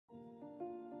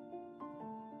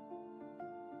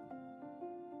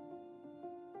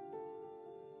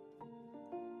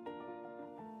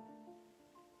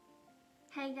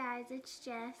Hey guys, it's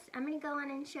Jess. I'm going to go on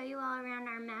and show you all around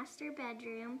our master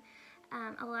bedroom.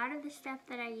 A lot of the stuff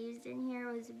that I used in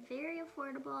here was very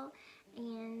affordable,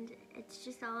 and it's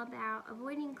just all about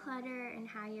avoiding clutter and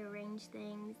how you arrange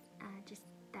things. Just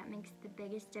that makes the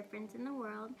biggest difference in the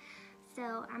world.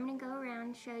 So I'm going to go around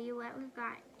and show you what we've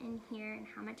got in here and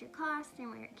how much it cost and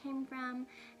where it came from,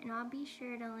 and I'll be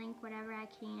sure to link whatever I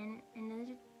can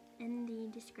in the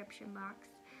description box.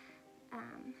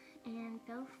 And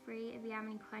feel free, if you have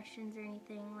any questions or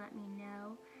anything, let me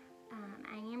know.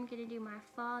 I am going to do my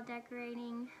fall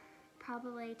decorating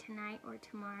probably tonight or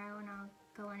tomorrow, and I'll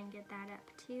go on and get that up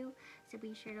too, so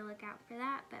be sure to look out for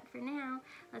that. But for now,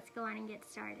 let's go on and get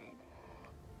started.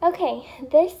 Okay,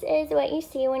 this is what you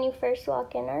see when you first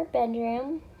walk in our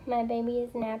bedroom. My baby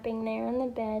is napping there on the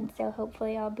bed, so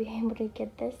hopefully I'll be able to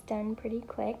get this done pretty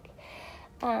quick.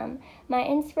 My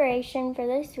inspiration for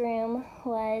this room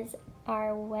was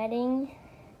our wedding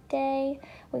day.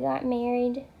 We got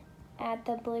married at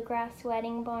the Bluegrass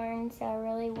Wedding Barn, so I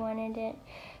really wanted it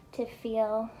to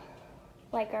feel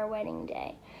like our wedding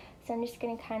day. So I'm just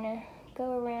going to kind of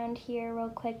go around here real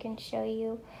quick and show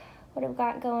you what I've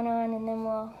got going on, and then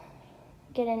we'll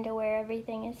get into where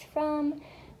everything is from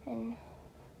and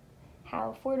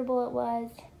how affordable it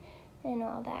was and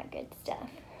all that good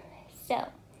stuff. So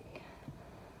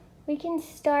we can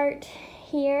start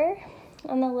here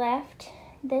on the left.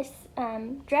 This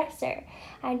dresser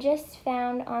I just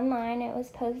found online. It was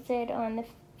posted on the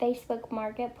Facebook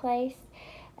Marketplace.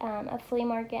 A flea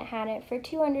market had it for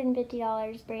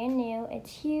 $250 brand new.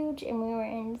 It's huge, and we were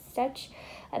in such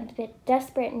a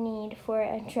desperate need for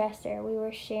a dresser. We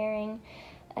were sharing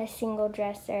a single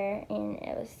dresser, and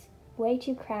it was way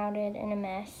too crowded and a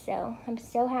mess. So I'm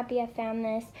so happy I found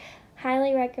this.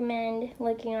 Highly recommend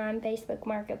looking on Facebook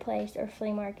Marketplace or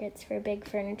flea markets for big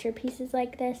furniture pieces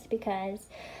like this, because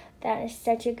that is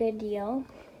such a good deal.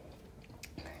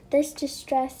 This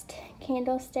distressed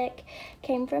candlestick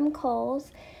came from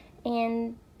Kohl's,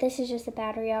 and this is just a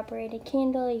battery operated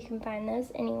candle. You can find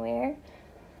those anywhere.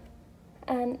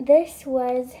 This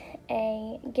was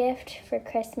a gift for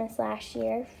Christmas last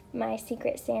year. My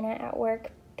Secret Santa at work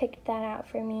picked that out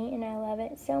for me, and I love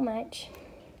it so much.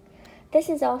 This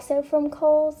is also from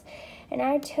Kohl's, and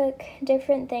I took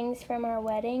different things from our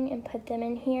wedding and put them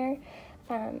in here.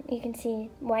 You can see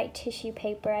white tissue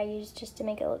paper I used just to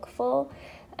make it look full.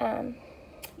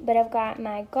 But I've got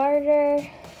my garter.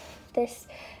 This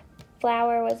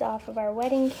flower was off of our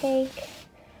wedding cake.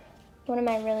 One of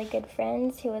my really good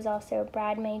friends, who was also a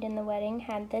bridesmaid in the wedding,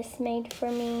 had this made for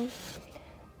me.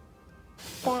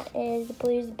 That is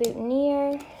Blue's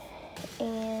boutonniere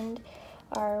and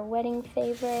our wedding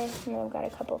favor, and I've got a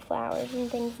couple flowers and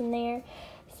things in there.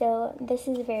 So this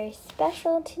is very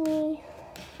special to me,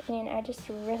 and I just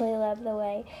really love the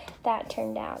way that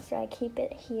turned out. So I keep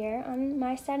it here on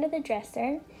my side of the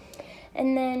dresser.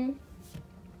 And then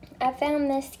I found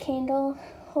this candle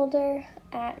holder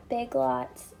at Big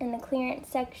Lots in the clearance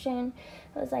section.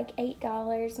 It was like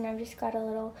 $8, and I've just got a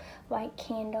little white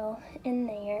candle in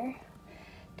there.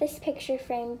 This picture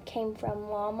frame came from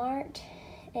Walmart.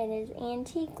 It is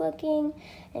antique looking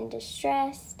and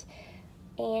distressed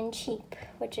and cheap,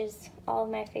 which is all of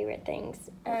my favorite things.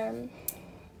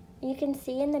 You can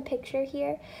see in the picture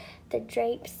here the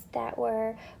drapes that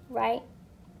were right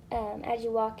as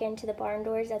you walk into the barn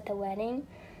doors at the wedding.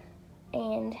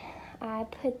 And I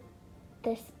put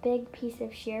this big piece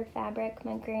of sheer fabric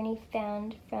my granny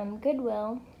found from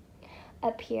Goodwill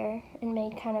up here and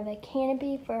made kind of a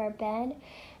canopy for our bed.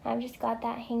 I've just got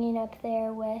that hanging up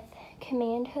there with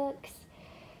command hooks.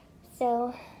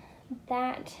 So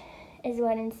that is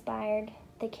what inspired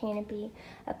the canopy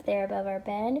up there above our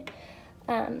bed.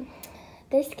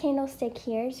 This candlestick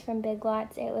here is from Big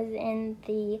Lots. It was in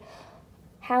the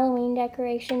Halloween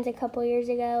decorations a couple years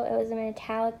ago. It was a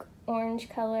metallic orange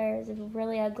color. It was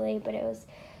really ugly, but it was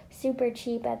super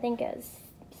cheap. I think it was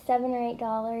 $7 or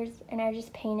 $8, and I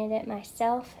just painted it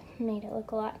myself, made it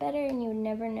look a lot better, and you would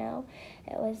never know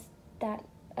it was that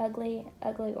ugly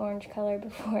orange color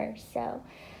before. So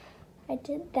I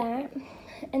did that.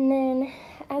 And then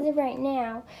as of right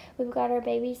now, we've got our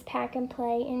baby's pack and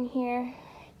play in here.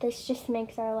 This just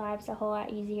makes our lives a whole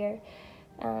lot easier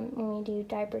when we do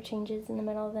diaper changes in the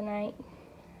middle of the night.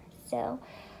 So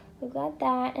we've got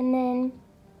that. And then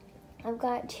I've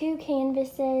got two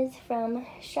canvases from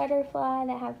Shutterfly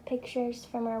that have pictures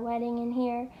from our wedding in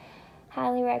here.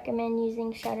 Highly recommend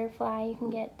using Shutterfly. You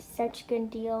can get such good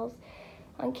deals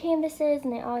on canvases,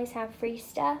 and they always have free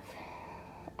stuff.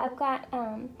 I've got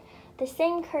the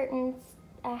same curtains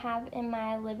I have in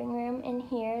my living room in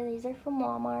here. These are from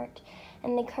Walmart,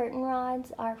 And the curtain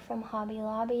rods are from Hobby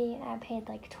Lobby. I paid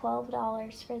like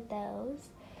 $12 for those.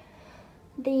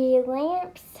 The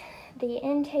lamps, the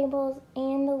end tables,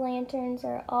 and the lanterns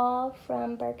are all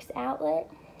from Burke's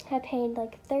Outlet. I paid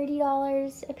like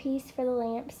 $30 a piece for the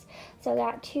lamps, so I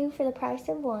got 2 for the price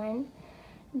of 1.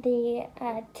 The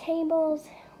tables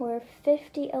were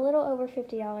a little over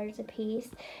 $50 a piece,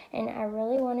 and I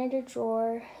really wanted a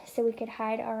drawer so we could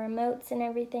hide our remotes and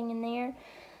everything in there,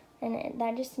 and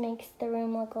that just makes the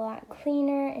room look a lot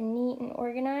cleaner and neat and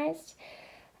organized.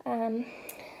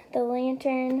 The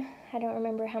lantern, I don't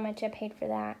remember how much I paid for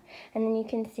that. And then you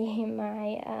can see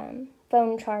my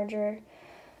phone charger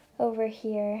over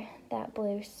here, that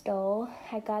blue stole.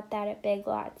 I got that at Big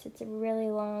Lots. It's really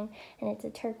long and it's a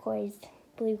turquoise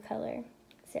blue color.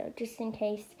 So just in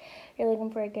case you're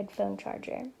looking for a good phone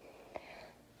charger.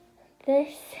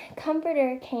 This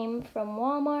comforter came from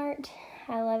Walmart.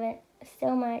 I love it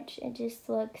so much. It just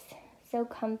looks so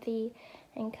comfy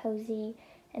and cozy.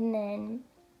 And then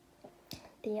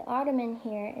the ottoman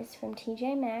here is from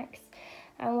TJ Maxx.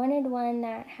 I wanted one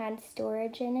that had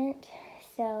storage in it.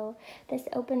 So this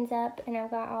opens up and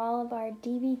I've got all of our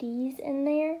DVDs in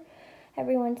there.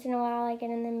 Every once in a while I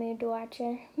get in the mood to watch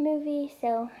a movie,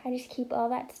 so I just keep all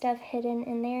that stuff hidden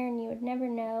in there and you would never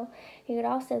know. You could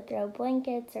also throw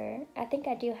blankets, or I think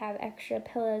I do have extra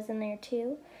pillows in there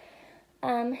too.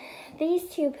 These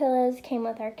 2 pillows came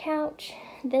with our couch.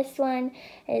 This one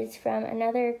is from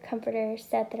another comforter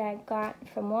set that I got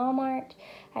from Walmart.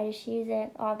 I just use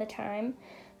it all the time.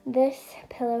 This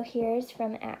pillow here is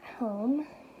from At Home.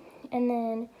 And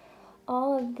then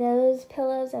all of those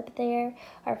pillows up there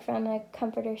are from a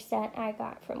comforter set I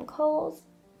got from Kohl's.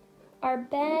 Our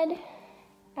bed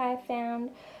I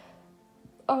found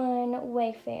on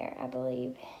Wayfair, I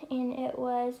believe, and it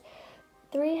was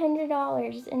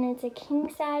 $300, and it's a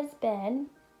king-size bed.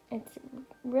 It's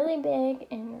really big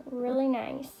and really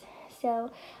nice,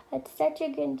 so it's such a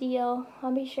good deal.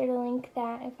 I'll be sure to link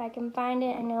that if I can find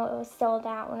it. I know it was sold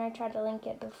out when I tried to link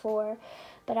it before,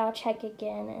 but I'll check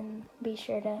again and be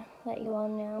sure to let you all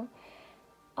know.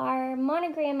 Our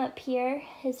monogram up here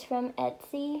is from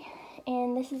Etsy,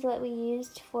 and this is what we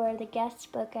used for the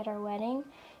guest book at our wedding,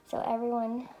 so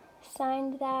everyone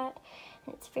signed that.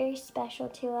 It's very special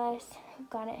to us. I've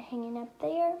got it hanging up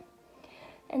there.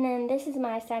 And then this is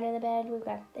my side of the bed. We've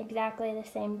got exactly the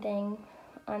same thing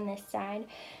on this side.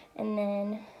 And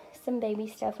then some baby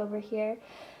stuff over here.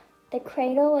 The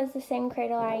cradle was the same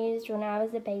cradle I used when I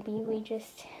was a baby. We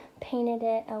just painted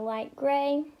it a light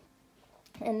gray.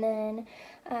 And then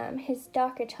his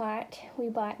docker tot we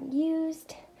bought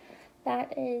used.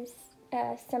 That is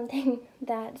something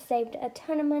that saved a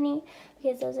ton of money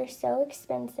because those are so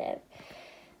expensive.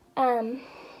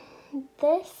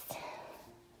 This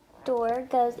door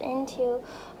goes into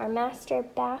our master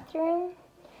bathroom,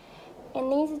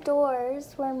 and these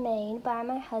doors were made by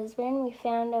my husband. We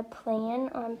found a plan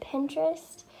on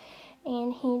Pinterest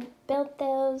and he built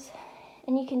those,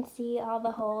 and you can see all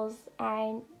the holes.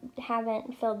 I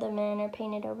haven't filled them in or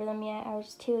painted over them yet. I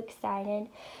was too excited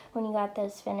when he got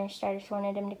those finished. I just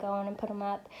wanted him to go on and put them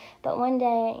up, but one day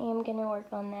I am going to work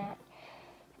on that.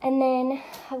 And then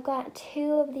I've got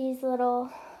 2 of these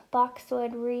little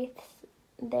boxwood wreaths.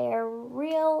 They're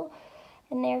real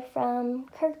and they're from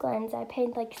Kirkland's. I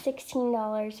paid like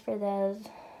 $16 for those,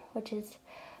 which is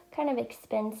kind of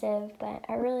expensive, but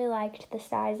I really liked the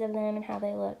size of them and how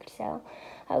they looked, so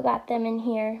I got them in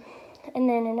here. And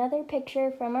then another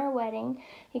picture from our wedding.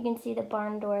 You can see the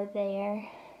barn door there,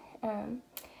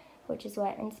 which is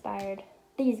what inspired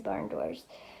these barn doors.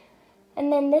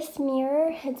 And then this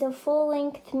mirror, it's a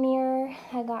full-length mirror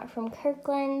I got from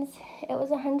Kirkland's. It was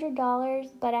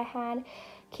 $100, but I had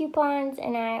coupons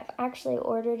and I actually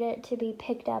ordered it to be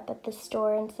picked up at the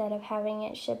store instead of having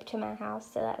it shipped to my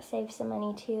house, so that saved some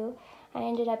money too. I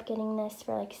ended up getting this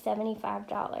for like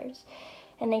 $75,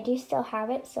 and they do still have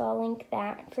it, so I'll link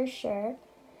that for sure.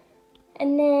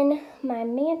 And then my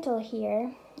mantle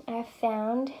here I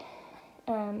found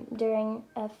during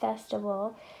a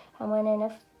festival. I went in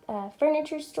a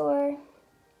furniture store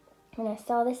and I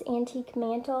saw this antique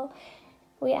mantle.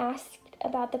 We asked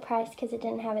about the price because it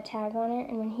didn't have a tag on it,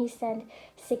 and when he said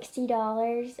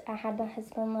 $60, I had my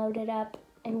husband load it up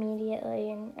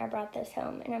immediately and I brought this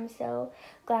home, and I'm so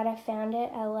glad I found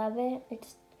it. I love it.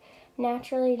 It's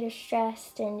naturally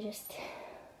distressed and just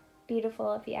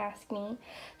beautiful if you ask me.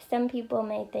 Some people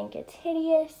may think it's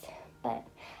hideous, but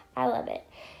I love it.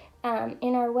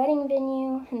 In our wedding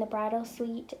venue, in the bridal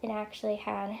suite, it actually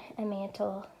had a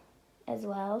mantle as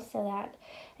well, so that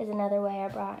is another way I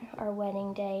brought our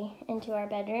wedding day into our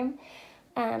bedroom.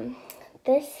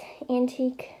 This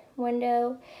antique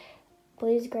window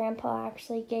Blue's grandpa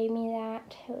actually gave me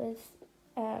that. It was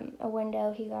a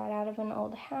window he got out of an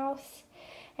old house,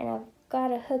 and I've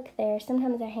got a hook there.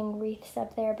 Sometimes I hang wreaths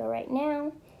up there, but right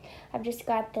now I've just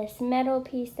got this metal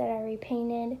piece that I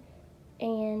repainted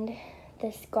and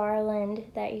this garland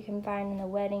that you can find in the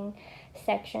wedding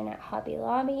section at Hobby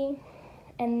Lobby.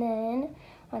 And then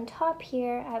on top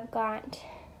here I've got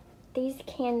these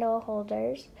candle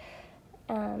holders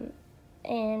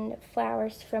and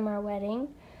flowers from our wedding.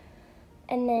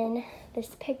 And then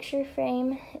this picture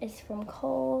frame is from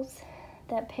Kohl's.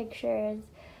 That picture is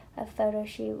a photo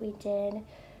shoot we did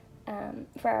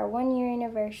for our 1-year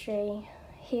anniversary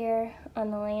here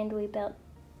on the land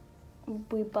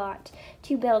we bought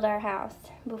to build our house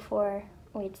before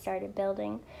we'd started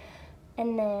building.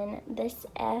 And then this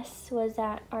S was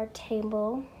at our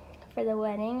table for the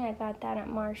wedding. I got that at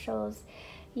Marshall's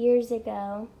years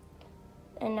ago.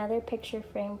 Another picture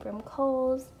frame from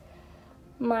Kohl's.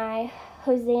 My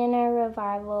Hosanna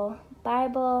Revival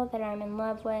Bible that I'm in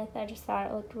love with. I just thought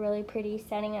it looked really pretty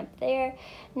setting up there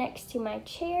next to my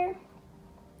chair.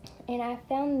 And I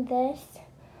found this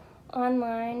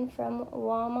online from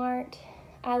Walmart.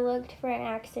 I looked for an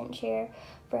accent chair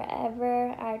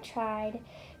forever. I tried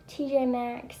TJ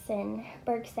Maxx and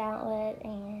Burke's Outlet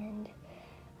and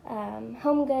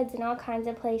Home Goods and all kinds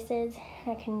of places.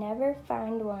 I could never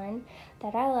find one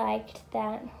that I liked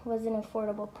that was an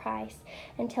affordable price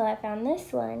until I found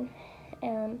this one.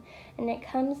 And it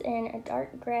comes in a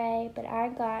dark gray, but I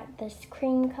got this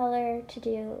cream color to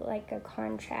do like a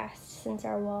contrast since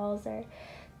our walls are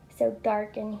so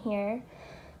dark in here.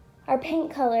 Our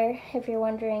paint color, if you're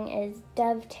wondering, is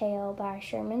Dovetail by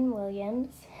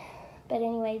Sherwin-Williams. But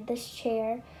anyway, this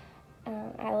chair,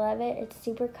 I love it. It's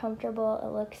super comfortable.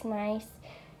 It looks nice.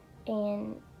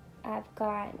 And I've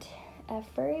got a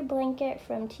furry blanket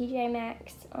from TJ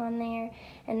Maxx on there.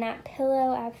 And that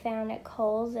pillow I found at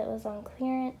Kohl's. It was on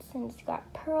clearance and it's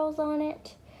got pearls on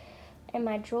it. And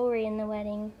my jewelry in the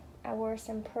wedding, I wore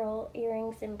some pearl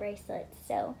earrings and bracelets.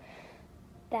 So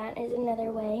that is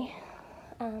another way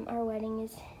our wedding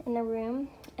is in the room.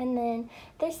 And then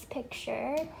this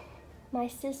picture my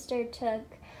sister took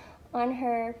on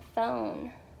her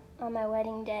phone on my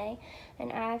wedding day,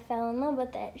 and I fell in love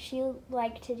with it. She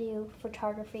liked to do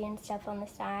photography and stuff on the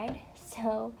side,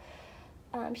 so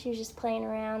she was just playing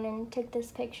around and took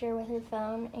this picture with her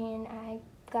phone, and I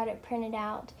got it printed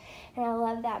out. And I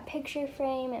love that picture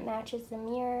frame. It matches the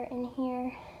mirror in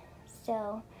here,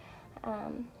 so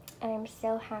I am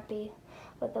so happy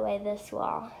with the way this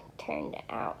wall turned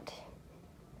out.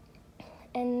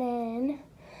 And then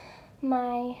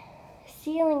my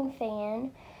ceiling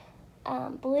fan,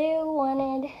 Blue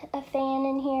wanted a fan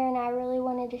in here and I really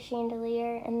wanted a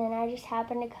chandelier, and then I just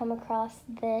happened to come across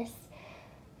this,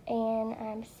 and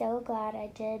I'm so glad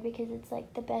I did because it's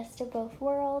like the best of both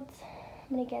worlds.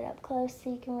 I'm gonna get up close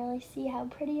so you can really see how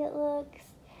pretty it looks.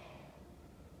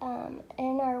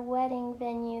 In our wedding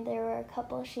venue there were a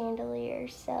couple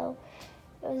chandeliers, so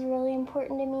it was really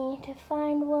important to me to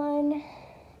find one.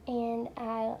 And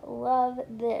I love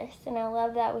this, and I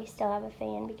love that we still have a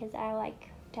fan because I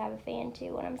like to have a fan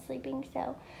too when I'm sleeping.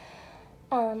 So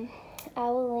I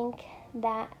will link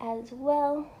that as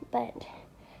well. But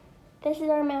this is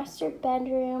our master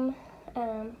bedroom.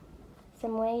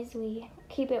 Some ways we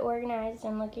keep it organized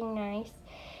and looking nice.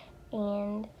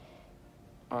 And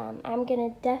I'm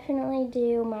gonna definitely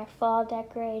do my fall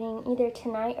decorating either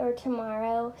tonight or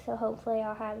tomorrow, so hopefully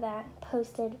I'll have that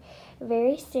posted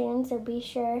very soon, so be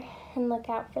sure and look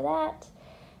out for that.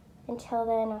 Until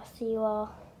then, I'll see you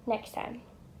all next time.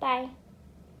 Bye.